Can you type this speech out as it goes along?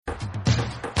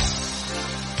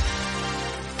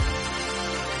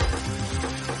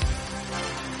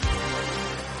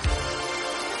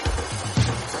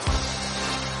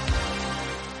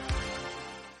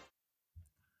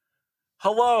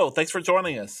Hello, thanks for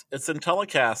joining us. It's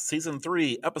IntelliCast Season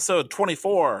 3, Episode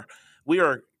 24. We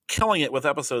are killing it with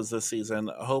episodes this season.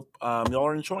 I hope y'all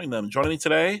are enjoying them. Joining me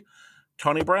today,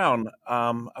 Tony Brown.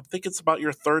 I think it's about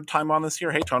your third time on this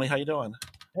year. Hey, Tony, how you doing?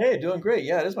 Hey, doing great.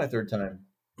 Yeah, it is my third time.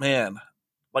 Man,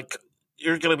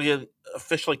 you're going to be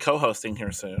officially co-hosting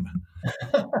here soon.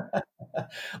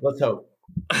 Let's hope.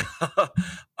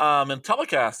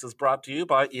 IntelliCast is brought to you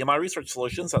by EMI Research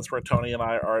Solutions. That's where Tony and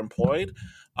I are employed.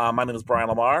 My name is Brian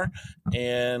Lamar,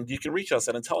 and you can reach us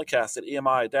at IntelliCast at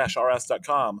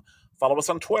EMI-RS.com. Follow us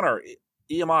on Twitter,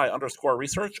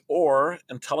 EMI_research, or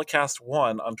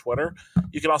IntelliCast1 on Twitter.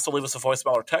 You can also leave us a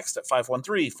voicemail or text at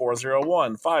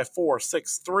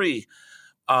 513-401-5463.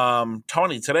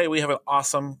 Tony, today we have an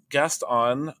awesome guest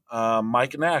on,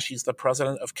 Mike Nash. He's the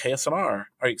president of KS&R.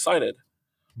 Are you excited?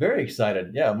 Very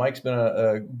excited. Yeah, Mike's been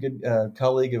a good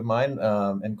colleague of mine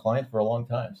and client for a long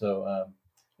time. So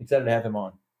excited to have him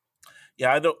on.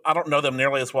 Yeah, I don't know them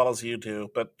nearly as well as you do,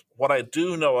 but what I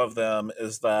do know of them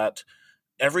is that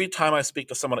every time I speak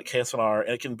to someone at KS&R,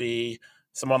 and it can be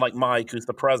someone like Mike, who's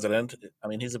the president, I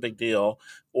mean, he's a big deal,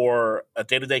 or a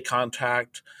day-to-day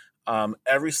contact,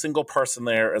 every single person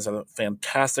there is a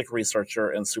fantastic researcher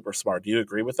and super smart. Do you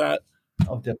agree with that?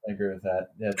 I'll definitely agree with that.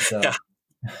 Yeah.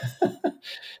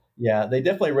 Yeah, they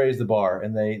definitely raise the bar,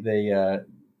 and they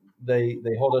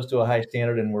hold us to a high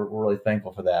standard, and we're really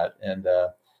thankful for that. And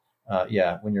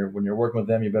yeah, when you're working with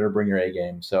them, you better bring your A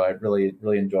game. So I really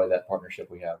enjoy that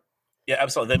partnership we have. Yeah,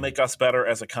 absolutely. They make us better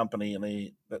as a company,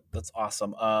 and that's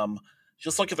awesome.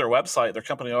 Just look at their website, their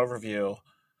company overview.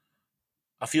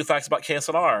 A few facts about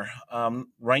KS&R.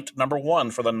 Ranked number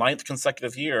 1 for the 9th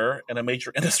consecutive year in a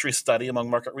major industry study among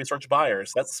market research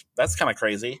buyers. That's kind of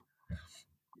crazy.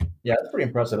 Yeah, that's pretty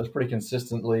impressive. It's pretty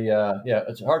consistently. Yeah,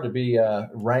 it's hard to be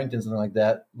ranked in something like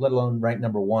that, let alone ranked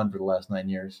number 1 for the last 9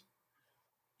 years.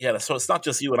 Yeah, so it's not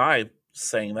just you and I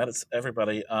saying that; it's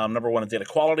everybody. Number 1 in data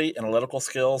quality, analytical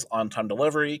skills, on-time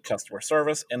delivery, customer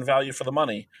service, and value for the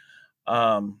money.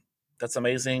 That's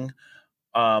amazing.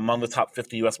 Among the top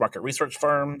 50 U.S. market research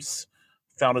firms,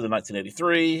 founded in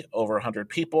 1983, over 100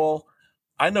 people.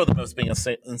 I know them as being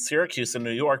in Syracuse in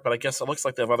New York, but I guess it looks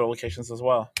like they have other locations as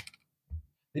well.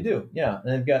 They do, yeah.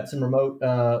 And they've got some remote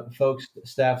folks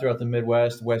staffed throughout the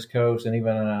Midwest, West Coast, and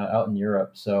even out in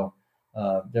Europe. So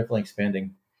definitely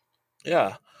expanding.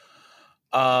 Yeah.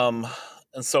 And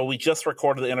so we just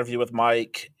recorded the interview with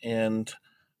Mike, and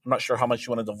I'm not sure how much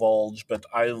you want to divulge, but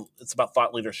it's about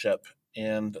thought leadership.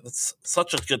 And it's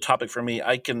such a good topic for me.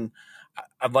 I'd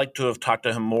like to have talked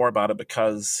to him more about it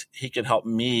because he could help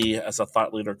me as a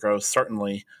thought leader grow,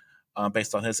 certainly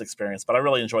based on his experience. But I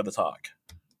really enjoyed the talk.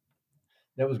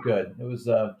 That was good. It was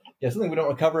something we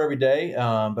don't cover every day,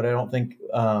 but I think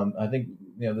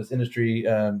this industry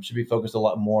should be focused a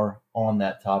lot more on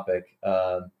that topic,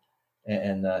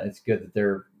 and it's good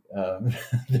that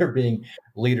they're being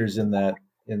leaders in that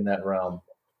realm.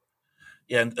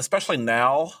 Yeah, and especially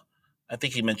now. I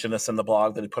think he mentioned this in the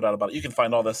blog that he put out about it. You can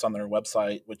find all this on their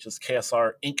website, which is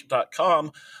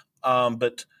ksrinc.com.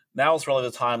 But now is really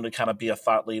the time to kind of be a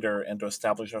thought leader and to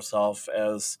establish yourself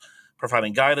as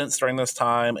providing guidance during this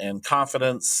time and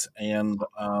confidence and,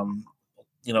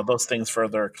 those things for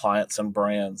their clients and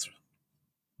brands.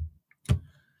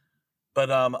 But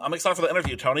I'm excited for the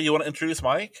interview. Tony, you want to introduce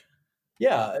Mike?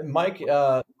 Yeah, Mike,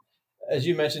 as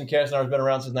you mentioned, KS&R has been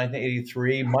around since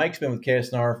 1983. Mike's been with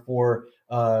KS&R for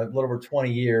a little over 20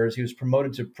 years. He was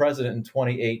promoted to president in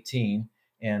 2018.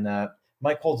 And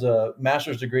Mike holds a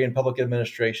master's degree in public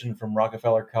administration from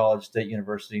Rockefeller College State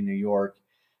University, New York.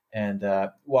 And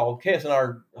while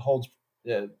KS&R holds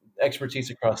expertise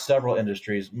across several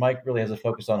industries, Mike really has a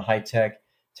focus on high tech,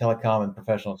 telecom, and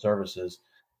professional services.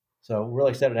 So we're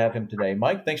really excited to have him today.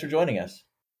 Mike, thanks for joining us.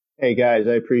 Hey guys,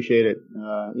 I appreciate it.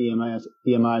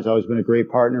 EMI has always been a great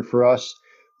partner for us.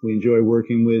 We enjoy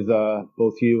working with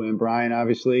both you and Brian,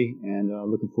 obviously, and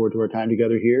looking forward to our time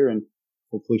together here and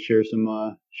hopefully share some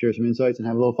insights and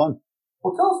have a little fun.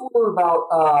 Well, tell us a little bit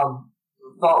about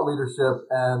thought leadership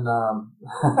and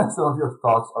some of your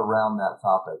thoughts around that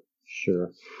topic. Sure.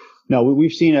 No,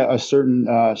 we've seen a certain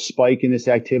spike in this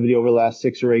activity over the last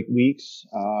 6 or 8 weeks.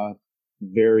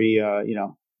 Very,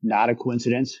 not a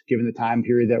coincidence given the time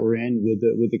period that we're in with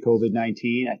the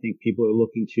COVID-19. I think people are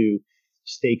looking to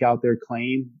stake out their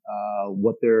claim,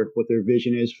 what their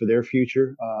vision is for their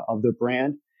future of their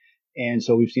brand. And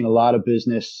so we've seen a lot of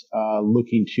business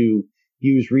looking to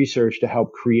use research to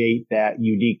help create that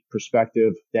unique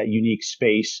perspective, that unique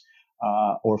space,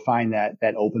 or find that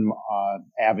open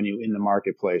avenue in the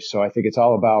marketplace. So I think it's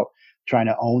all about trying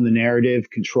to own the narrative,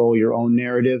 control your own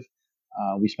narrative,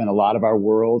 We spend a lot of our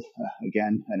world,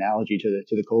 again, analogy to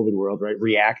the COVID world, right?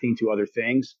 Reacting to other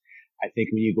things. I think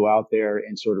when you go out there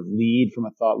and sort of lead from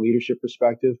a thought leadership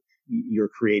perspective, you're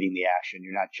creating the action.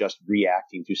 You're not just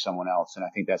reacting to someone else. And I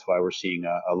think that's why we're seeing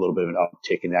a little bit of an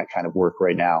uptick in that kind of work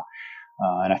right now.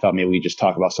 And I thought maybe we just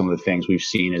talk about some of the things we've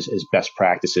seen as best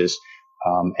practices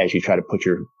as you try to put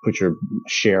your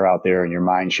share out there and your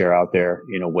mind share out there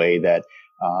in a way that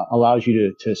allows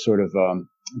you to sort of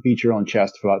beat your own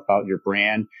chest about your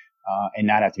brand and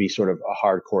not have to be sort of a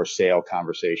hardcore sale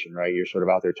conversation, right? You're sort of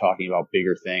out there talking about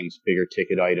bigger things, bigger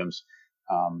ticket items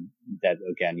that,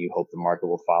 again, you hope the market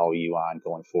will follow you on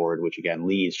going forward, which, again,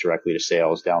 leads directly to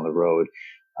sales down the road,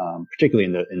 particularly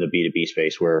in the B2B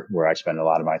space where I spend a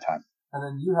lot of my time. And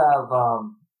then you have,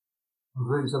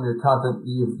 reading some of your content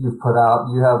you've put out,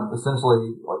 you have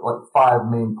essentially like 5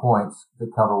 main points to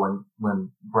cover when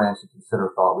brands should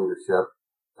consider thought leadership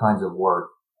kinds of work.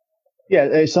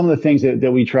 Yeah, some of the things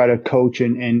that we try to coach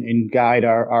and guide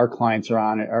our clients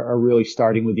are really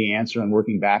starting with the answer and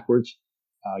working backwards.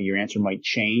 Your answer might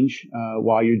change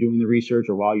while you're doing the research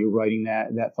or while you're writing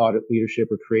that thought leadership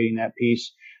or creating that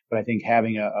piece. But I think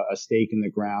having a stake in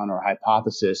the ground or a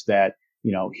hypothesis that,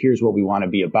 here's what we want to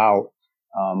be about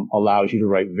allows you to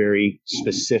write very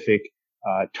specific,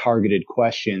 targeted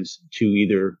questions to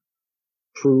either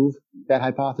prove that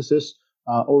hypothesis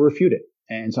or refute it.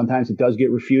 And sometimes it does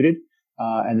get refuted.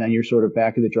 And then you're sort of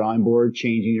back at the drawing board,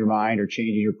 changing your mind or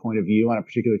changing your point of view on a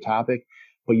particular topic.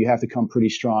 But you have to come pretty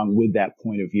strong with that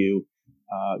point of view.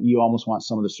 You almost want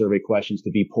some of the survey questions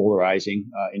to be polarizing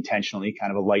intentionally,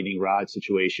 kind of a lightning rod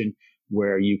situation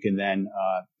where you can then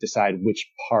decide which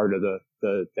part of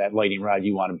that lightning rod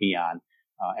you want to be on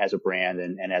as a brand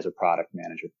and as a product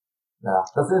manager. Yeah,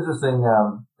 that's an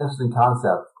interesting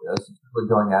concept.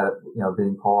 Going at it,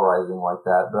 being polarizing like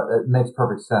that, but it makes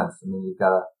perfect sense. I mean, you've got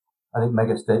to, I think, make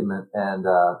a statement, and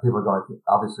people are going to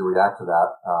obviously react to that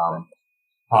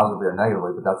positively or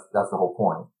negatively. But that's the whole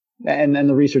point. And then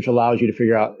the research allows you to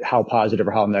figure out how positive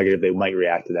or how negative they might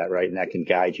react to that, right? And that can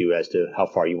guide you as to how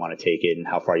far you want to take it and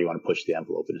how far you want to push the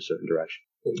envelope in a certain direction.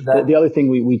 The other thing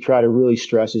we try to really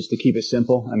stress is to keep it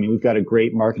simple. I mean, we've got a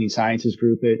great marketing sciences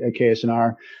group at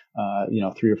KSNR,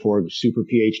 3 or 4 super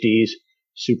PhDs,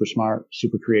 super smart,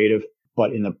 super creative.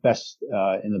 But in the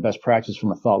best practice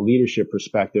from a thought leadership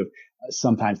perspective,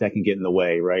 sometimes that can get in the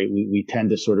way, right? We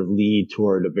tend to sort of lead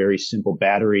toward a very simple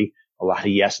battery, a lot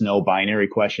of yes, no binary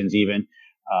questions even.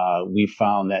 We've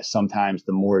found that sometimes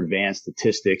the more advanced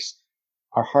statistics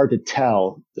are hard to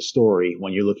tell the story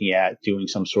when you're looking at doing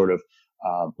some sort of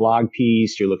blog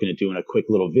piece, you're looking at doing a quick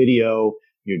little video,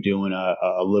 you're doing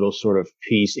a little sort of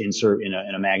piece insert in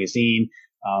a magazine.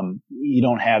 You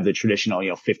don't have the traditional,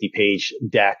 50-page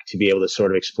deck to be able to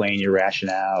sort of explain your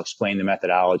rationale, explain the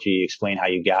methodology, explain how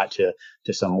you got to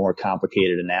some more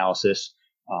complicated analysis.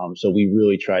 So we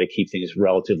really try to keep things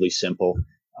relatively simple,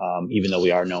 even though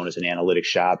we are known as an analytics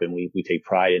shop and we take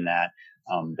pride in that.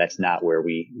 That's not where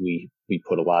we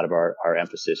put a lot of our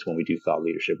emphasis when we do thought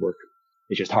leadership work.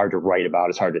 It's just hard to write about.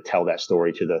 It's hard to tell that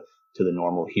story to the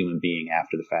normal human being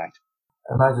after the fact.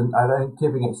 I think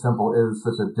keeping it simple is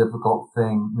such a difficult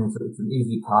thing. I mean, it's an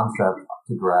easy concept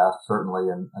to grasp, certainly,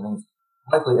 and I think it's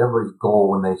likely everybody's goal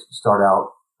when they start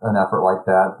out an effort like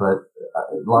that. But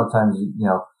a lot of times,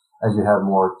 as you have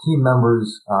more team members,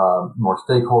 more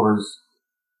stakeholders,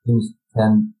 things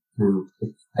tend to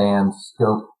expand,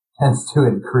 scope tends to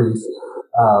increase.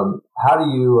 How do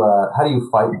you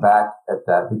fight back at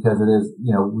that? Because it is,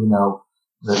 we know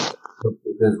that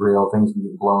Israel, things can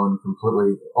get blown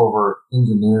completely over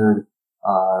engineered.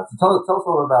 So tell us a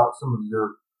little about some of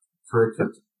your tricks.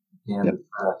 Yep.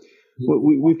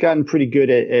 We've gotten pretty good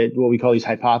at what we call these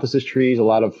hypothesis trees. A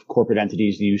lot of corporate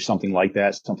entities use something like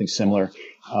that, something similar,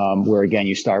 where again,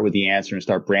 you start with the answer and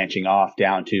start branching off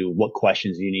down to what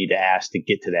questions you need to ask to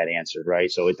get to that answer, right?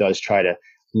 So it does try to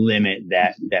limit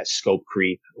that scope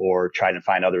creep or try to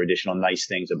find other additional nice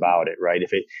things about it, right?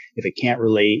 If it can't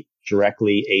relate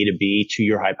directly A to B to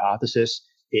your hypothesis,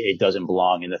 it doesn't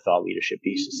belong in the thought leadership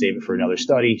piece. Save it for another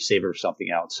study, save it for something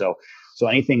else. So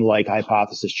anything like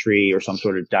hypothesis tree or some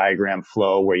sort of diagram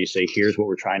flow where you say, here's what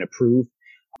we're trying to prove.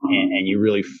 And you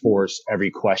really force every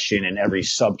question and every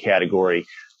subcategory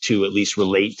to at least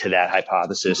relate to that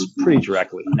hypothesis pretty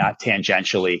directly, not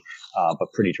tangentially,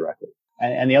 but pretty directly.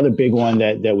 And the other big one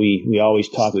that we always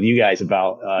talk with you guys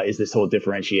about is this whole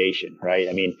differentiation, right?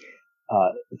 I mean,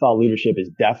 thought leadership is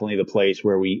definitely the place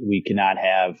where we cannot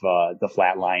have the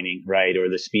flatlining, right, or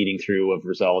the speeding through of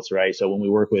results, right? So when we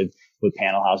work with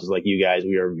panel houses like you guys,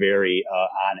 we are very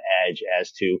on edge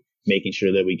as to making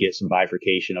sure that we get some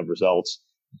bifurcation of results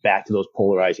back to those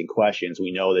polarizing questions,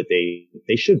 we know that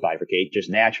they should bifurcate just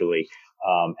naturally.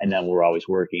 And then we're always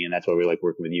working, and that's why we like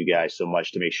working with you guys so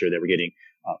much, to make sure that we're getting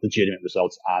legitimate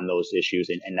results on those issues,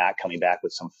 and not coming back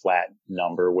with some flat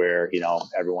number where,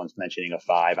 everyone's mentioning a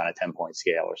 5 on a 10-point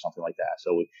scale or something like that.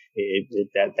 So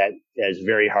that is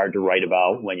very hard to write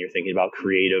about when you're thinking about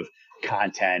creative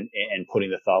content and putting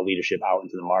the thought leadership out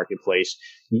into the marketplace.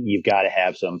 You've got to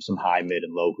have some high, mid,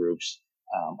 and low groups,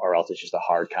 or else it's just a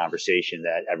hard conversation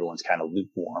that everyone's kind of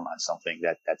lukewarm on something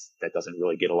that doesn't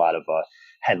really get a lot of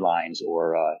headlines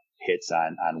or hits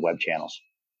on web channels.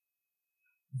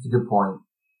 That's a good point.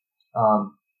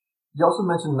 You also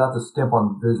mentioned not to skimp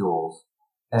on visuals,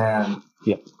 and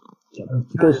I'm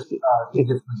curious, can you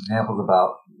give some examples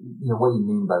about what you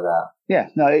mean by that? Yeah,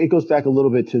 no, it goes back a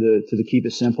little bit to the keep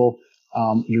it simple.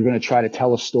 You're going to try to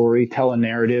tell a story, tell a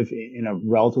narrative in a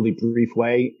relatively brief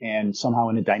way, and somehow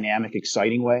in a dynamic,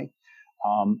 exciting way.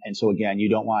 And so again, you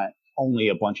don't want only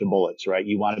a bunch of bullets, right?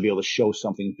 You want to be able to show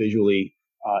something visually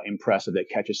impressive that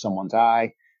catches someone's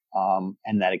eye,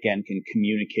 and that again can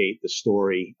communicate the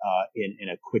story in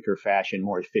a quicker fashion,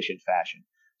 more efficient fashion.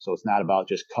 So it's not about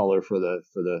just color for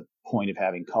the point of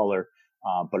having color,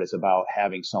 but it's about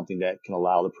having something that can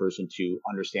allow the person to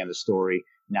understand the story,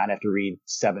 not have to read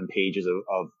 7 pages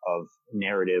of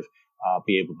narrative, but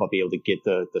be able to get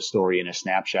the story in a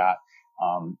snapshot.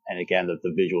 And again,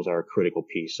 the visuals are a critical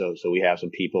piece. So we have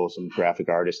some graphic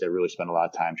artists that really spend a lot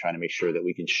of time trying to make sure that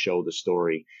we can show the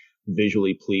story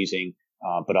visually pleasing,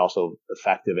 but also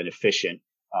effective and efficient,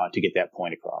 to get that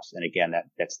point across. And again,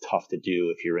 that's tough to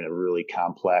do if you're in a really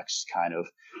complex kind of,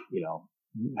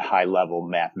 high level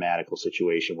mathematical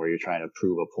situation where you're trying to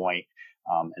prove a point.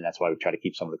 And that's why we try to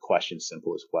keep some of the questions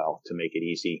simple as well, to make it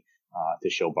easy, to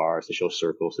show bars, to show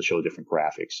circles, to show different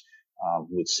graphics,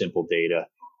 with simple data.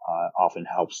 Often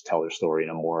helps tell their story in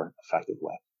a more effective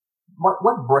way.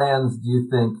 What brands do you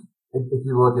think, if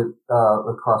you look at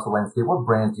across the landscape, what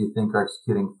brands do you think are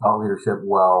executing thought leadership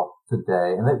well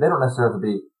today? And they don't necessarily have to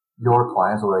be your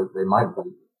clients, or they might be.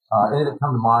 Any that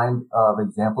come to mind of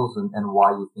examples and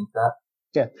why you think that?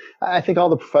 Yeah, I think all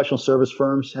the professional service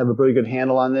firms have a pretty good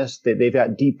handle on this. They've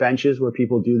got deep benches where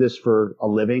people do this for a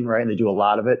living, right? And they do a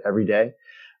lot of it every day.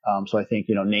 So I think,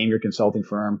 name your consulting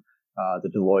firm, the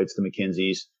Deloittes, the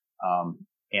McKinseys,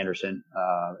 Anderson,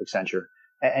 Accenture.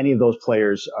 Any of those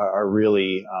players are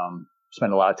really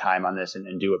spend a lot of time on this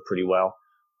and do it pretty well.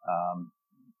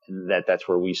 And that's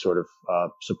where we sort of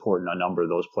support a number of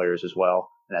those players as well.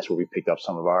 And that's where we picked up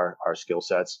some of our skill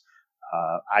sets.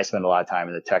 I spend a lot of time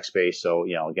in the tech space. So,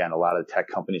 again, a lot of the tech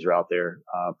companies are out there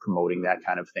promoting that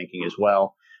kind of thinking as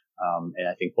well. And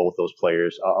I think both those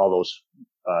players, all those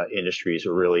industries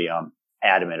are really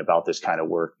adamant about this kind of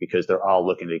work, because they're all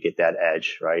looking to get that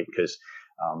edge, right? Because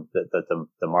the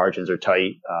margins are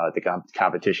tight, the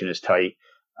competition is tight,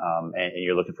 and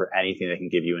you're looking for anything that can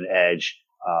give you an edge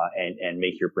and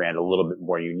make your brand a little bit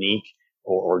more unique,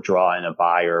 or draw in a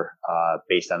buyer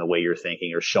based on the way you're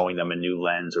thinking, or showing them a new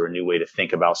lens or a new way to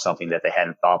think about something that they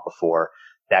hadn't thought before.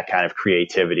 That kind of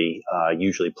creativity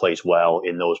usually plays well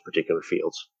in those particular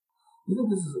fields. Do you think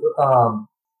this is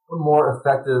more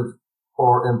effective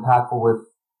or impactful with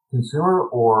consumer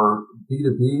or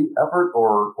B2B effort,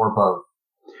 or both?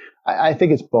 I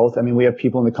think it's both. I mean, we have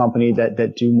people in the company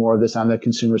that do more of this on the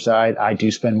consumer side. I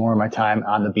do spend more of my time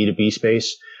on the B2B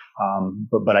space.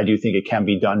 But I do think it can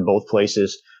be done both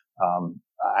places.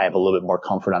 I have a little bit more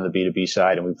comfort on the B2B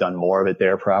side, and we've done more of it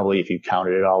there probably if you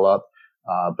counted it all up.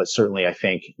 But certainly I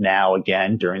think now,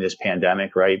 again, during this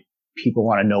pandemic, right, people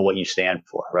want to know what you stand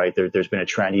for, right? There's been a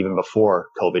trend even before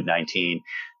COVID-19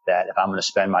 that if I'm going to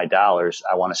spend my dollars,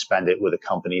 I want to spend it with a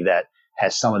company that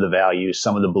has some of the values,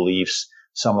 some of the beliefs,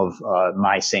 some of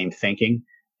my same thinking.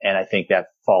 And I think that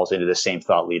falls into the same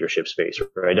thought leadership space,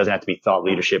 right? It doesn't have to be thought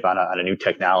leadership on a new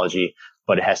technology,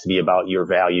 but it has to be about your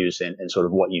values and sort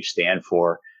of what you stand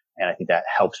for. And I think that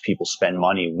helps people spend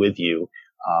money with you,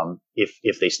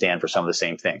 if they stand for some of the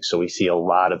same things. So we see a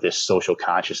lot of this social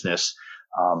consciousness,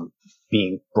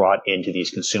 being brought into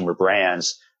these consumer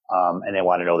brands, and they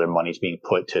want to know their money's being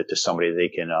put to somebody that they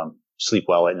can, sleep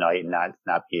well at night and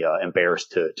not be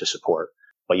embarrassed to support.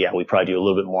 But yeah, we probably do a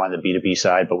little bit more on the B2B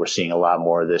side, but we're seeing a lot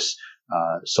more of this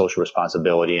social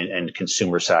responsibility and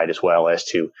consumer side as well, as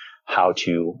to how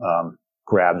to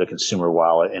grab the consumer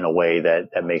wallet in a way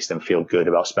that makes them feel good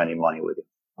about spending money with you.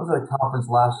 I was at a conference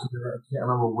last year. I can't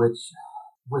remember which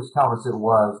conference it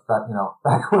was,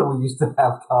 back when we used to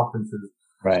have conferences.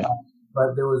 Right.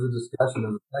 But there was a discussion,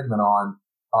 there was a segment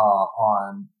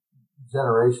on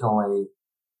generationally,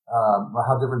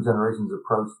 how different generations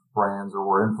approach brands or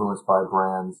were influenced by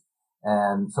brands,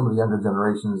 and some of the younger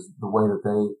generations, the way that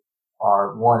they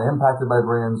are one, impacted by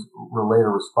brands, relate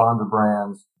or respond to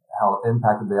brands, how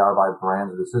impacted they are by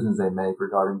brands, the decisions they make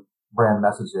regarding brand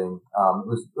messaging. It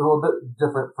was a little bit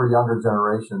different for younger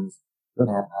generations. And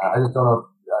I just don't know,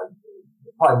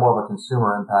 probably more of a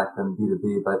consumer impact than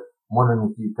B2B, but I'm wondering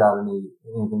if you've got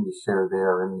anything to share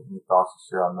there, any thoughts to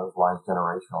share on those lines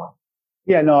generationally.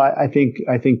 Yeah, no, I think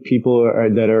people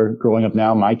that are growing up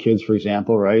now, my kids, for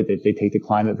example, right, they take the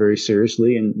climate very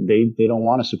seriously, and they don't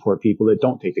want to support people that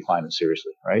don't take the climate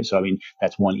seriously, right? So, I mean,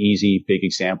 that's one easy big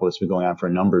example that's been going on for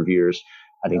a number of years.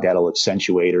 I think that'll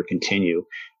accentuate or continue.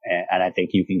 And I think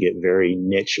you can get very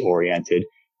niche oriented,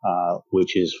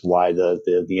 which is why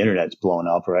the internet's blown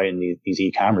up, right? And these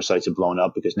e-commerce sites have blown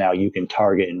up because now you can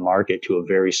target and market to a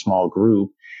very small group.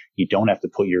 You don't have to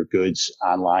put your goods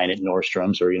online at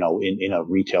Nordstrom's or, in a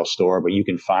retail store, but you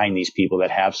can find these people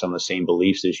that have some of the same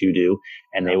beliefs as you do,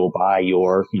 and they will buy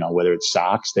your, whether it's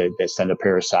socks, that send a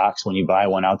pair of socks when you buy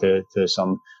one out to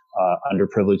some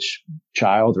underprivileged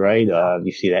child, right?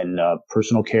 You see that in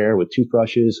personal care with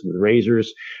toothbrushes, with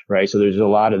razors, right? So there's a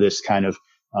lot of this kind of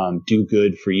do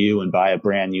good for you and buy a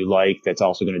brand you like that's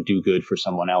also going to do good for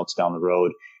someone else down the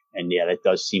road. And yeah, that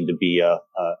does seem to be a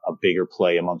bigger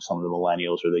play among some of the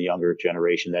millennials or the younger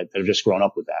generation that they're just grown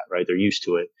up with that, right? They're used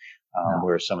to it,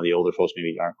 whereas some of the older folks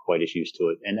maybe aren't quite as used to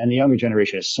it. And the younger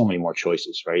generation has so many more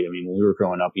choices, right? I mean, when we were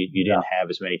growing up, you didn't have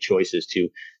as many choices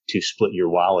to split your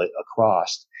wallet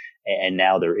across. And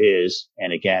now there is.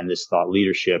 And again, this thought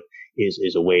leadership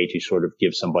is a way to sort of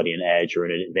give somebody an edge or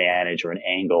an advantage or an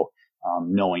angle,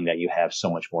 knowing that you have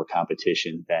so much more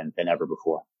competition than ever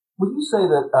before. Would you say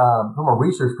that from a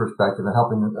research perspective and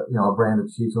helping a brand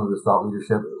achieve some of this thought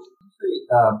leadership,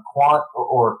 quant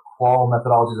or qual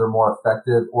methodologies are more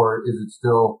effective, or is it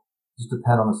still just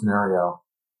depend on the scenario?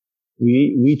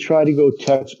 We try to go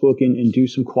textbook and do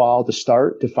some qual to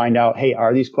start to find out, hey,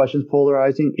 are these questions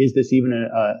polarizing? Is this even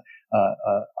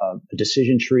a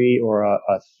decision tree or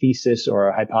a thesis or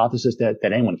a hypothesis that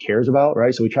anyone cares about,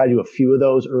 right? So we try to do a few of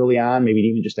those early on, maybe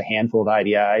even just a handful of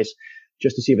IDIs,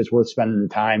 just to see if it's worth spending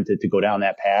the time to go down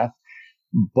that path.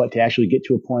 But to actually get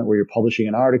to a point where you're publishing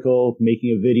an article,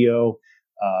 making a video,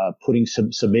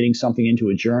 submitting something into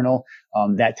a journal,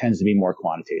 that tends to be more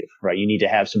quantitative, right? You need to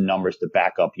have some numbers to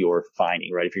back up your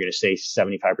finding, right? If you're going to say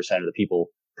 75% of the people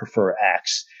prefer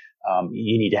X,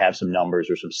 you need to have some numbers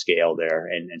or some scale there.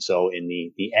 And so in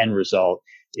the end result,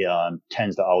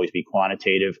 tends to always be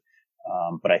quantitative.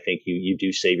 But I think you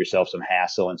do save yourself some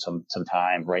hassle and some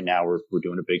time. Right now, we're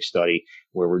doing a big study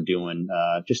where we're doing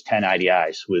just 10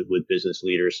 IDIs with business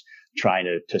leaders, trying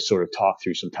to sort of talk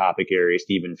through some topic areas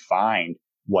to even find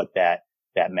what that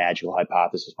magical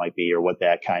hypothesis might be, or what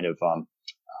that kind of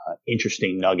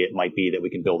interesting nugget might be that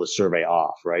we can build a survey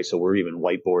off, right? So we're even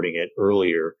whiteboarding it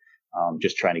earlier,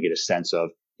 just trying to get a sense of,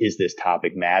 is this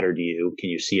topic matter to you? Can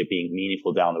you see it being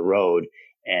meaningful down the road?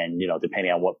 And,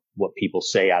 depending on what people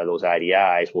say out of those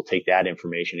IDIs, we'll take that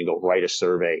information and go write a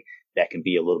survey that can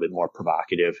be a little bit more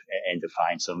provocative and to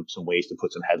find some ways to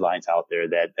put some headlines out there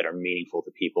that are meaningful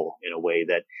to people in a way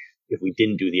that if we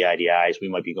didn't do the IDIs, we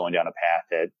might be going down a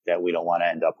path that we don't want to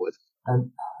end up with.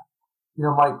 And,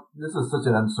 Mike, this is such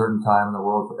an uncertain time in the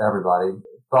world for everybody.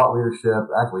 Thought leadership,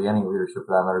 actually any leadership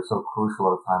for that matter, is so crucial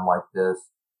at a time like this.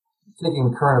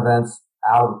 Taking the current events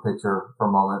out of the picture for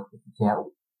a moment, if you can't,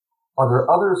 are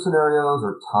there other scenarios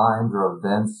or times or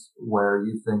events where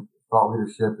you think thought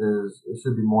leadership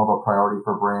should be more of a priority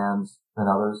for brands than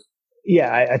others?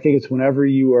 Yeah, I think it's whenever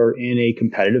you are in a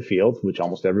competitive field, which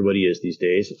almost everybody is these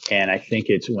days. And I think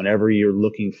it's whenever you're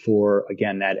looking for,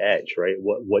 again, that edge, right?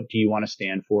 What do you want to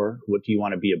stand for? What do you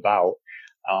want to be about?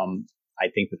 I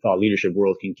think the thought leadership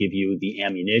world can give you the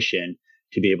ammunition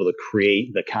to be able to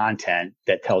create the content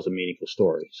that tells a meaningful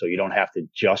story. So you don't have to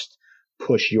just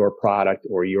push your product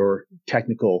or your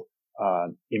technical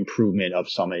improvement of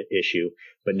some issue,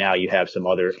 but now you have some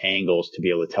other angles to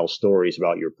be able to tell stories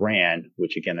about your brand,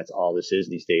 which again, that's all this is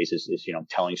these days is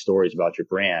telling stories about your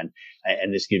brand.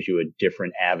 And this gives you a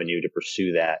different avenue to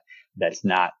pursue that's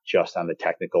not just on the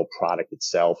technical product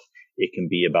itself. It can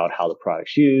be about how the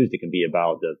product's used. It can be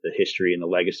about the history and the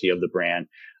legacy of the brand.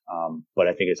 But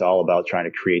I think it's all about trying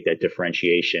to create that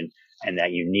differentiation and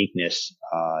that uniqueness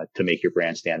to make your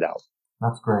brand stand out.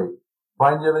 That's great.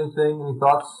 Brian, do you have any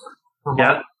thoughts?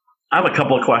 Yeah, I have a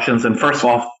couple of questions. And first of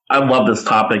all, I love this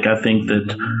topic. I think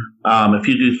that if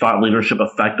you do thought leadership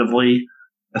effectively,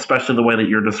 especially the way that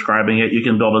you're describing it, you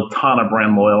can build a ton of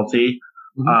brand loyalty.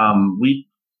 Mm-hmm.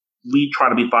 We try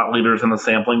to be thought leaders in the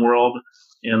sampling world,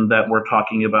 in that we're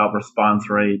talking about response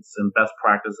rates and best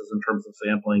practices in terms of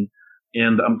sampling.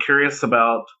 And I'm curious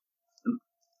about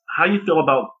how you feel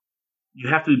about you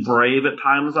have to be brave at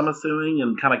times, I'm assuming,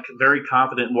 and kind of very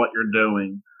confident in what you're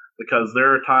doing, because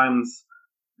there are times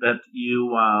that you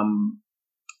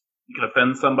can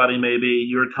offend somebody. Maybe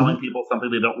you're telling people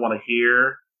something they don't want to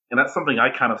hear, and that's something I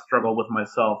kind of struggle with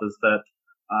myself. Is that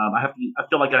I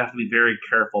feel like I have to be very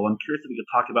careful. I'm curious if you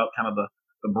could talk about kind of the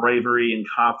bravery and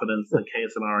confidence that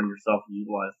KSNR and yourself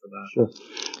utilize for that.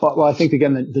 Sure. Well, I think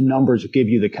again the numbers give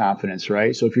you the confidence,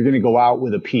 right? So if you're going to go out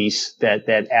with a piece that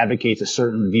advocates a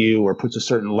certain view or puts a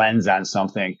certain lens on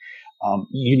something,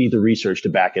 you need the research to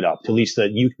back it up, to at least that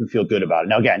you can feel good about it.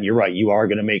 Now, again, you're right. You are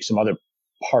going to make some other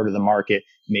part of the market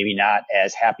maybe not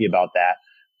as happy about that,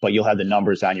 but you'll have the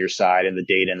numbers on your side and the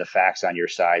data and the facts on your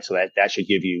side. So that should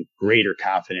give you greater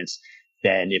confidence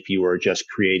than if you were just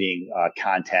creating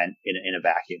content in a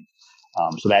vacuum.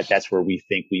 So that's where we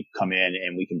think we've come in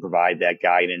and we can provide that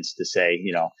guidance to say,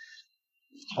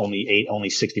 only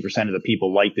 60% of the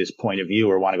people like this point of view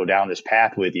or want to go down this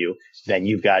path with you. Then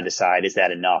you've got to decide, is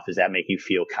that enough? Does that make you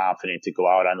feel confident to go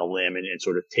out on the limb and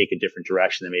sort of take a different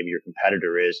direction than maybe your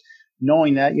competitor is?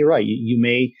 Knowing that you're right, you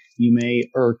may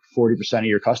irk 40% of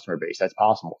your customer base. That's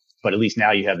possible, but at least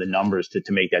now you have the numbers to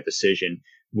make that decision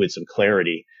with some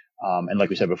clarity. And like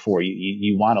we said before,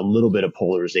 you want a little bit of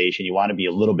polarization. You want to be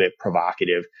a little bit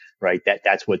provocative, right?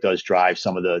 That's what does drive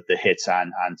some of the hits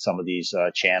on some of these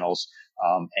channels,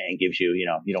 and gives you, you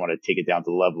don't want to take it down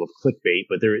to the level of clickbait,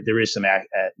 but there is some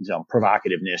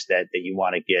provocativeness that you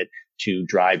want to get to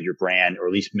drive your brand, or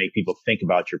at least make people think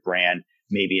about your brand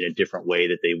maybe in a different way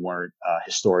that they weren't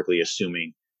historically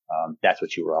assuming that's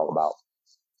what you were all about.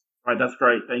 All right, that's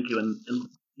great. Thank you. And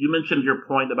you mentioned your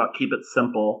point about keep it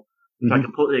simple. I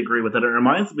completely agree with it. It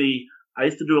reminds me, I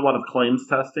used to do a lot of claims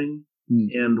testing,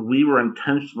 and we were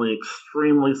intentionally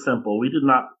extremely simple. We did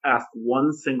not ask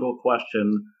one single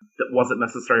question that wasn't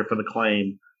necessary for the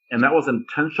claim. And that was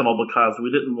intentional because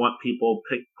we didn't want people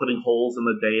putting holes in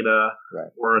the data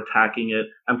or attacking it.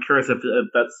 I'm curious if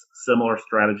that's similar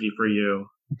strategy for you.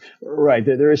 Right.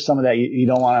 There is some of that. You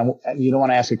don't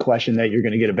want to ask a question that you're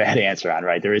going to get a bad answer on,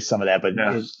 right? There is some of that, but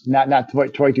not to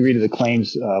a degree to the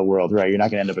claims world, right? You're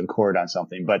not going to end up in court on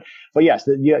something, but yes,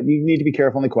 you need to be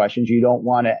careful in the questions. You don't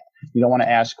want to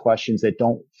ask questions that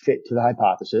don't fit to the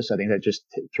hypothesis. I think that just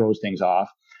throws things off.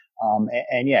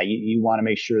 You want to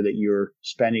make sure that you're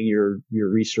spending your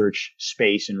research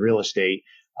space in real estate,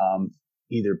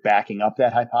 either backing up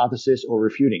that hypothesis or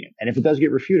refuting it. And if it does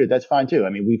get refuted, that's fine too. I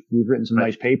mean, we've written some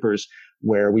nice papers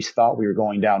where we thought we were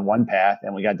going down one path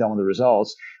and we got done with the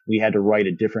results. We had to write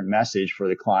a different message for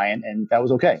the client, and that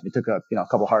was okay. It took a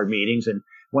couple hard meetings. And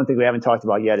one thing we haven't talked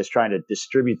about yet is trying to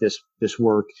distribute this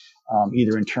work,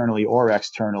 either internally or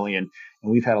externally. And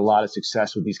we've had a lot of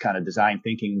success with these kind of design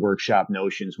thinking workshop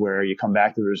notions where you come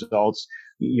back to the results,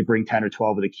 you bring 10 or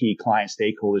 12 of the key client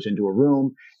stakeholders into a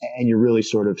room, and you really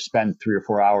sort of spend 3 or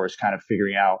 4 hours kind of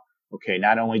figuring out, okay,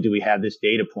 not only do we have this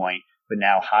data point, but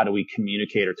now how do we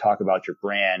communicate or talk about your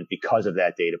brand because of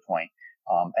that data point?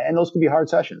 And those can be hard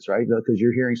sessions, right? Because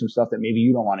you're hearing some stuff that maybe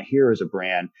you don't want to hear as a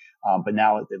brand. But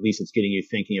now at least it's getting you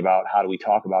thinking about, how do we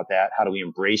talk about that? How do we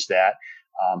embrace that?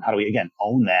 How do we, again,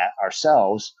 own that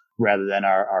ourselves rather than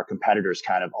our competitors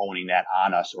kind of owning that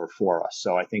on us or for us?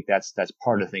 So I think that's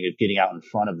part of the thing of getting out in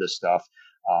front of this stuff,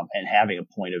 and having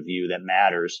a point of view that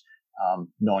matters,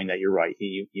 knowing that you're right.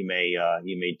 You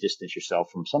may distance yourself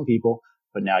from some people,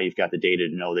 but now you've got the data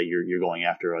to know that you're going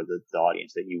after the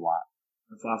audience that you want.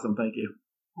 That's awesome. Thank you.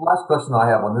 Last question I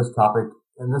have on this topic,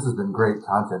 and this has been great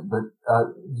content, but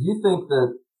do you think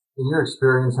that in your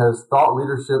experience, has thought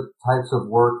leadership types of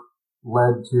work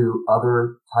led to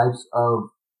other types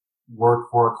of work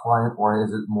for a client, or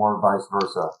is it more vice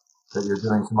versa, that you're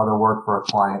doing some other work for a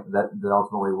client that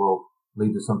ultimately will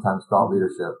lead to sometimes thought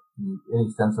leadership? Any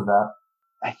sense of that?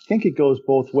 I think it goes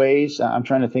both ways. I'm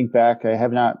trying to think back. I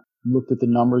have not looked at the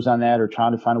numbers on that or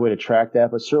trying to find a way to track that,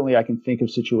 but certainly I can think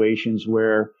of situations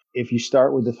where if you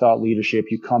start with the thought leadership,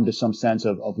 you come to some sense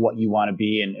of what you want to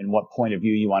be and what point of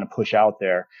view you want to push out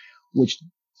there, which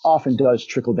often does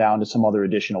trickle down to some other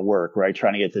additional work, right?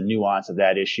 Trying to get the nuance of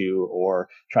that issue or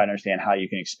trying to understand how you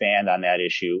can expand on that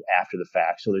issue after the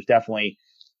fact. So there's definitely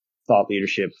thought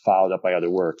leadership followed up by other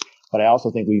work. But I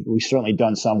also think we've certainly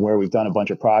done some where we've done a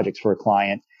bunch of projects for a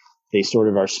client. They sort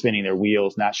of are spinning their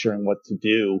wheels, not sure what to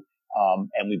do.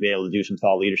 And we've been able to do some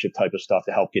thought leadership type of stuff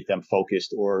to help get them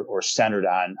focused or centered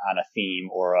on a theme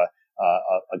or a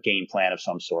game plan of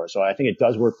some sort. So I think it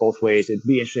does work both ways. It'd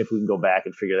be interesting if we can go back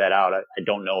and figure that out. I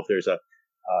don't know if there's a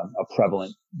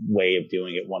prevalent way of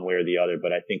doing it one way or the other,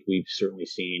 but I think we've certainly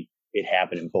seen it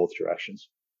happen in both directions.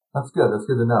 That's good. That's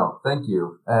good to know. Thank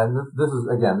you. And this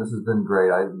has been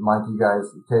great. Mike, you guys,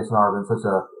 KSNR have been such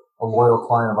a a loyal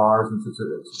client of ours and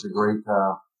such a great,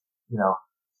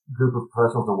 group of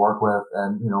professionals to work with.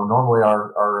 And, normally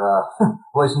our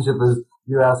relationship is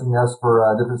you asking us for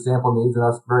different sample needs and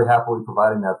us very happily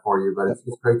providing that for you. But it's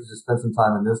great to just spend some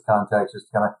time in this context,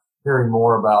 just kind of hearing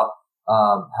more about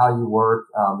how you work,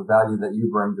 the value that you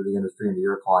bring to the industry and to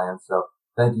your clients. So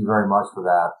thank you very much for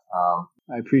that.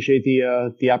 I appreciate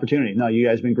the opportunity. No, you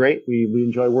guys have been great. We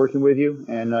enjoy working with you.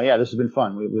 And this has been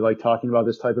fun. We like talking about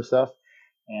this type of stuff.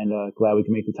 And glad we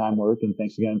can make the time work. And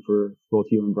thanks again for both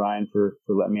you and Brian for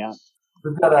letting me out.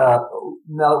 We've got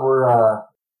now that we're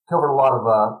covered a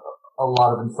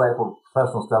lot of insightful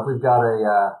professional stuff. We've got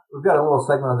a little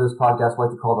segment of this podcast we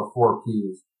like to call the 4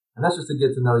 Ps, and that's just to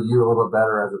get to know you a little bit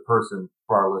better as a person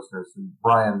for our listeners. And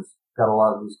Brian's got a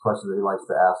lot of these questions that he likes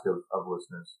to ask of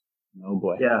listeners. Oh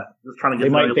boy. Yeah, just trying to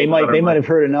get. They might have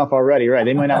heard enough already, right?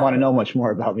 They might not want to know much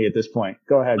more about me at this point.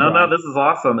 Go ahead. No, Brian. this is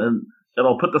awesome, and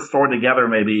it'll put the story together.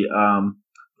 Maybe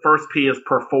first P is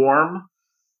perform.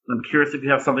 I'm curious if you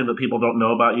have something that people don't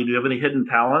know about you. Do you have any hidden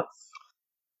talents?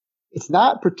 It's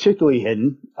not particularly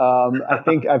hidden. I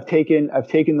think I've taken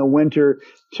the winter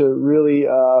to really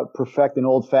perfect an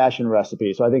old fashioned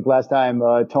recipe. So I think last time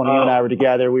Tony and I were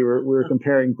together, we were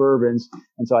comparing bourbons,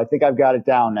 and so I think I've got it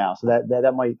down now. So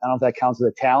that might, I don't know if that counts as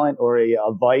a talent or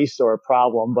a vice or a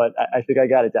problem, but I think I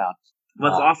got it down.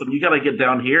 That's awesome. You got to get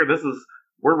down here.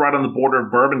 We're right on the border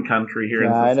of bourbon country here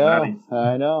in Cincinnati.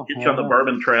 I know. Get you on the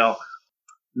bourbon trail.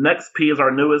 Next P is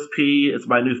our newest P. It's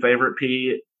my new favorite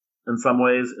P in some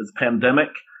ways. It's pandemic.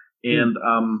 And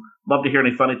love to hear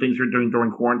any funny things you're doing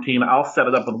during quarantine. I'll set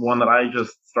it up with one that I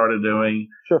just started doing.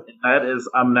 Sure. That is,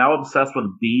 I'm now obsessed with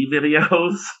bee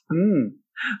videos.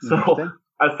 So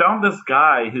I found this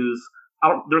guy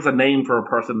there's a name for a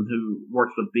person who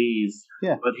works with bees.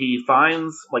 Yeah. But he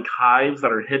finds like hives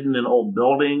that are hidden in old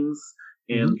buildings.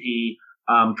 And he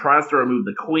tries to remove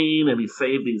the queen, and he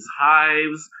saved these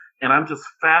hives. And I'm just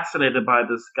fascinated by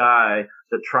this guy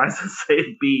that tries to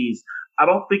save bees. I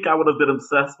don't think I would have been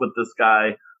obsessed with this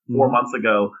guy 4 months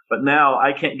ago, but now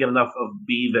I can't get enough of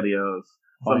bee videos.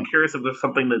 So I'm curious if there's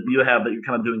something that you have that you're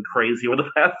kind of doing crazy over the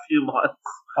past few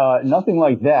months. Nothing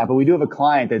like that, but we do have a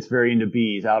client that's very into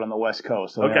bees out on the West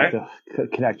Coast, so I have to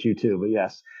connect you too. But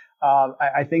yes.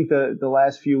 I think the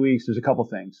last few weeks, there's a couple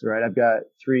things, right? I've got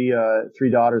three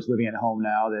daughters living at home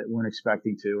now that weren't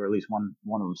expecting to, or at least one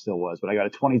of them still was, but I got a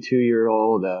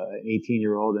 22-year-old, an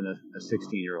 18-year-old, and a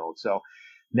 16-year-old. So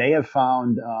they have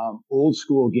found, old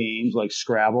school games like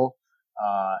Scrabble,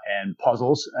 and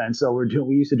puzzles. And so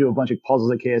we used to do a bunch of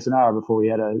puzzles at KSNR before we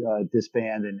had to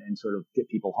disband and sort of get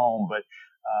people home. But,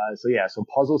 so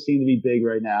puzzles seem to be big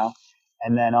right now.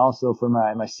 And then also for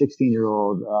my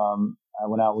 16-year-old, I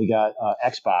went out and we got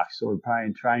Xbox. So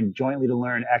we're trying jointly to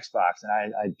learn Xbox,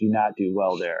 and I do not do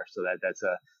well there. So that's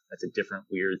a different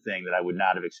weird thing that I would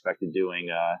not have expected doing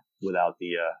without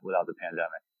the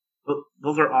pandemic.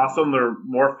 Those are awesome. They're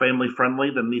more family friendly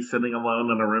than me sitting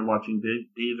alone in a room watching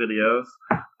bee videos.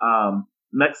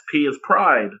 Next P is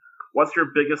pride. What's your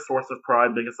biggest source of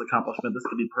pride, biggest accomplishment? This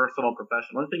could be personal,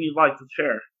 professional, anything you'd like to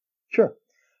share. Sure.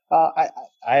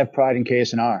 I have pride in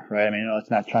KSNR, right? I mean, it's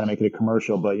not trying to make it a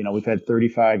commercial, but, we've had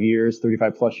 35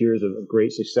 plus years of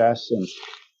great success.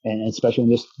 And especially in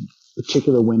this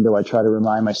particular window, I try to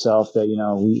remind myself that,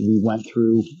 we went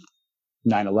through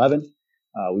 9/11.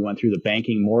 We went through the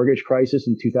banking mortgage crisis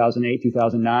in 2008,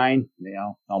 2009,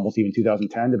 almost even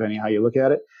 2010, depending on how you look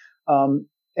at it.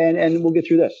 And we'll get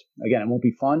through this. Again, it won't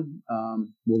be fun.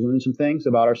 We'll learn some things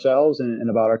about ourselves and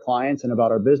about our clients and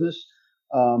about our business.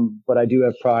 But I do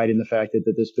have pride in the fact that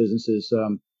this business has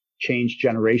changed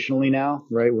generationally now,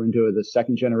 right? We're into the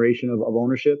second generation of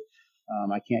ownership.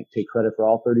 I can't take credit for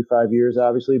all 35 years,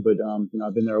 obviously, but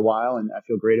I've been there a while, and I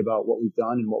feel great about what we've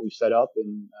done and what we've set up,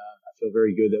 and I feel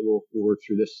very good that we'll work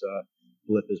through this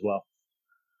blip as well.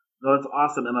 No, that's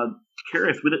awesome, and I'm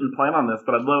curious. We didn't plan on this,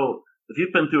 but I'd know if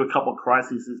you've been through a couple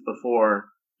crises before.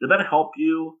 Did that help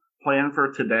you plan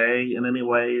for today in any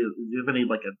way? Do you have any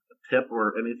like a tip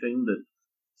or anything that?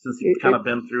 Since you've kind of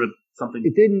been through something.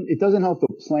 It doesn't help the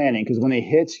planning, because when it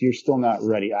hits, you're still not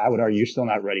ready. I would argue you're still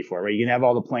not ready for it, right? You can have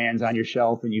all the plans on your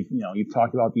shelf, and you've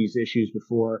talked about these issues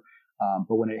before.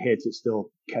 But when it hits, it still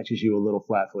catches you a little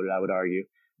flat-footed, I would argue,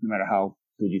 no matter how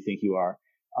good you think you are.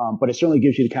 But it certainly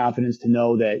gives you the confidence to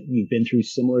know that you've been through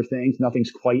similar things. Nothing's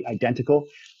quite identical.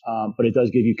 But it does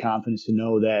give you confidence to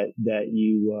know that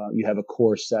you have a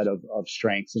core set of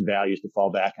strengths and values to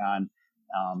fall back on.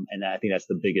 And I think that's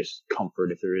the biggest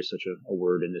comfort, if there is such a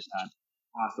word in this time.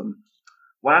 Awesome.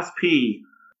 Last P,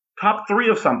 top 3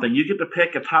 of something. You get to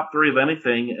pick a top 3 of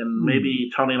anything, and maybe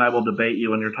Tony and I will debate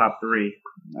you on your top 3.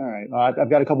 All right. Well, I've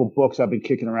got a couple books I've been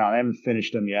kicking around. I haven't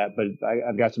finished them yet, but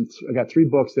I've got 3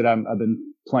 books that I've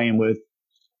been playing with.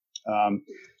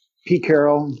 Pete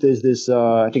Carroll does this,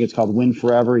 I think it's called Win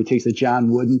Forever. He takes the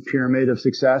John Wooden pyramid of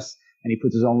success and he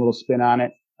puts his own little spin on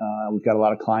it. We've got a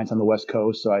lot of clients on the West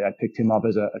Coast, so I picked him up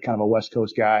as a kind of a West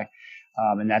Coast guy.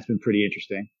 And that's been pretty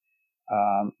interesting.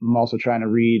 I'm also trying to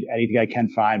read anything I can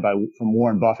find from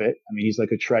Warren Buffett. I mean, he's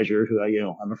like a treasure who,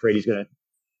 I'm afraid he's going to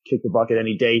kick the bucket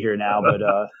any day here now, but,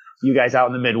 you guys out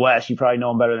in the Midwest, you probably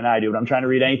know him better than I do, but I'm trying to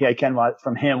read anything I can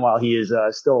from him while he is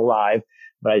still alive.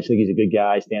 But I just think he's a good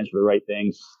guy, stands for the right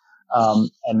things.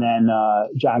 And then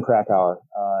John Krakauer,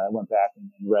 I went back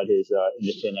and read his In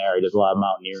the Thin Air. He does a lot of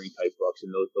mountaineering type books,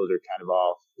 and those are kind of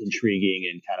all intriguing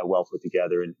and kind of well put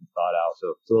together and thought out.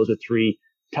 So those are 3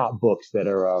 top books that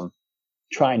are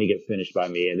trying to get finished by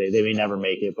me, and they may never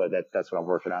make it, but that's what I'm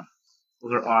working on.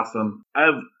 Those are awesome.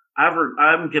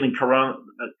 I'm getting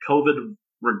COVID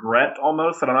regret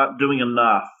almost that I'm not doing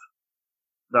enough.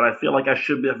 That I feel like I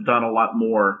should have done a lot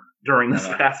more during this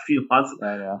past few months.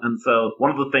 And so one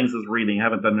of the things is reading. I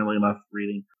haven't done nearly enough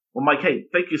reading. Well, Mike, hey,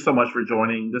 thank you so much for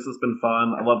joining. This has been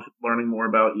fun. I loved learning more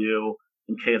about you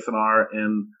and KS&R,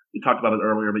 and we talked about it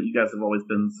earlier, but you guys have always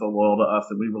been so loyal to us,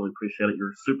 and we really appreciate it.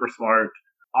 You're super smart,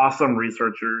 awesome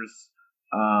researchers.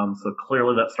 So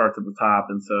clearly that starts at the top.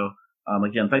 And so,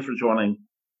 again, thanks for joining.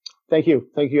 Thank you.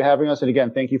 Thank you for having us. And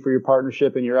again, thank you for your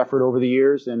partnership and your effort over the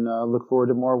years, and look forward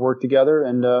to more work together.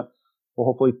 And we'll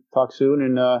hopefully talk soon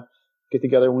and get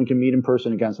together and we can meet in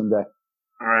person again someday.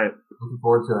 All right. Looking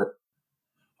forward to it.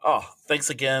 Oh, thanks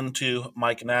again to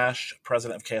Mike Nash,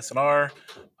 president of KS&R.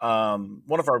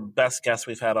 One of our best guests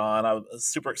we've had on. I was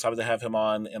super excited to have him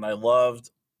on, and I love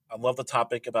the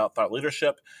topic about thought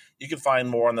leadership. You can find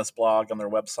more on this blog on their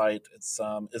website. It's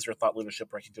Is Your Thought Leadership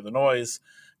Breaking Through the Noise?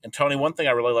 And Tony, one thing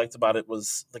I really liked about it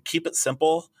was the keep it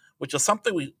simple, which is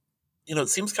something it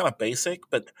seems kind of basic,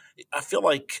 but I feel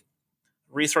like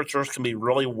researchers can be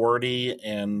really wordy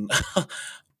and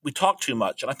we talk too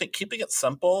much. And I think keeping it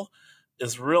simple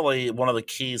is really one of the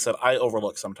keys that I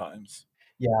overlook sometimes.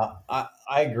 Yeah,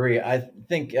 I agree. I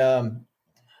think I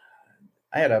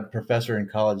had a professor in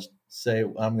college say,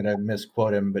 I'm going to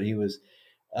misquote him, but he was,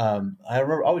 I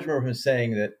always remember him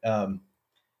saying that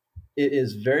it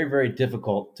is very, very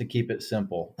difficult to keep it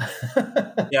simple.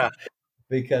 Yeah.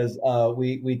 Because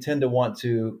we tend to want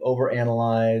to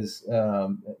overanalyze,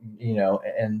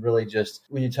 and really just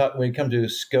when you come to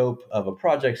scope of a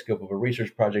project, scope of a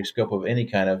research project, scope of any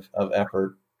kind of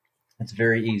effort, it's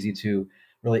very easy to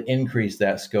really increase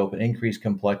that scope and increase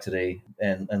complexity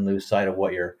and lose sight of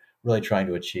what you're really trying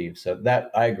to achieve. So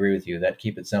that I agree with you. That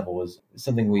keep it simple was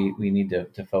something we need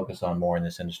to focus on more in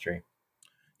this industry.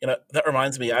 That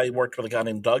reminds me, I worked with a guy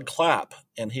named Doug Clapp,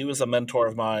 and he was a mentor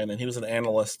of mine, and he was an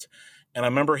analyst. And I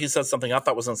remember he said something I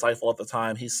thought was insightful at the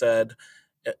time. He said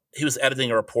he was editing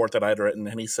a report that I'd written,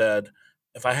 and he said,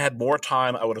 if I had more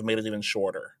time, I would have made it even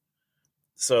shorter.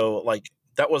 So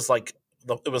that was it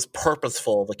was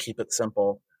purposeful to keep it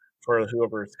simple for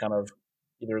whoever's kind of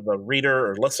either the reader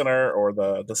or listener or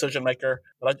the decision maker.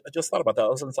 But I just thought about that. It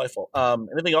was insightful.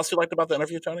 Anything else you liked about the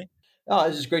interview, Tony? Oh,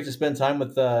 it's just great to spend time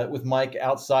with Mike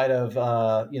outside of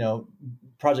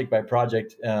project by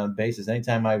project basis.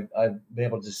 Anytime I've been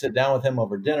able to just sit down with him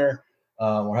over dinner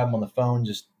or have him on the phone,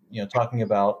 just talking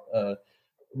about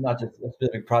not just a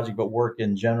specific project but work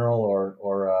in general or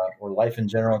life in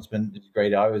general, it's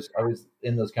great. I was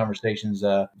in those conversations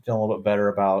feeling a little bit better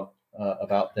about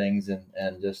things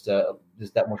and just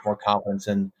that much more confidence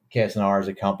in KS&R as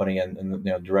a company and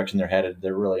the direction they're headed.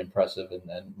 They're really impressive,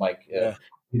 and Mike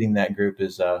leading that group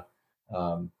is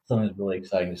something that's really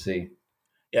exciting to see.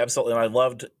 Yeah, absolutely. And I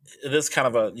loved it. Is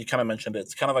kind of you kind of mentioned it.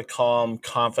 It's kind of a calm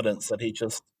confidence that he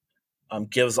just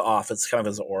gives off. It's kind of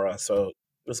his aura. So it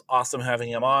was awesome having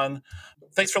him on.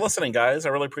 Thanks for listening, guys. I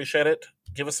really appreciate it.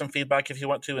 Give us some feedback if you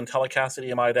want to in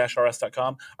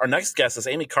telecast@emi-rs.com. Our next guest is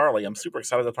Amy Carley. I'm super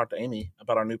excited to talk to Amy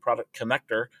about our new product,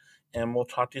 Connector, and we'll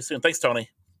talk to you soon. Thanks, Tony.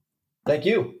 Thank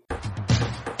you.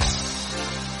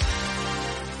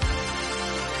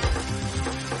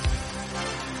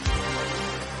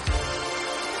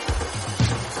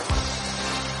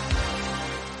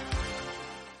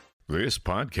 This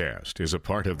podcast is a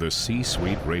part of the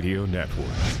C-Suite Radio Network.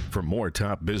 For more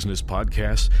top business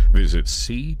podcasts, visit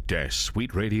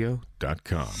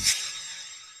c-suiteradio.com.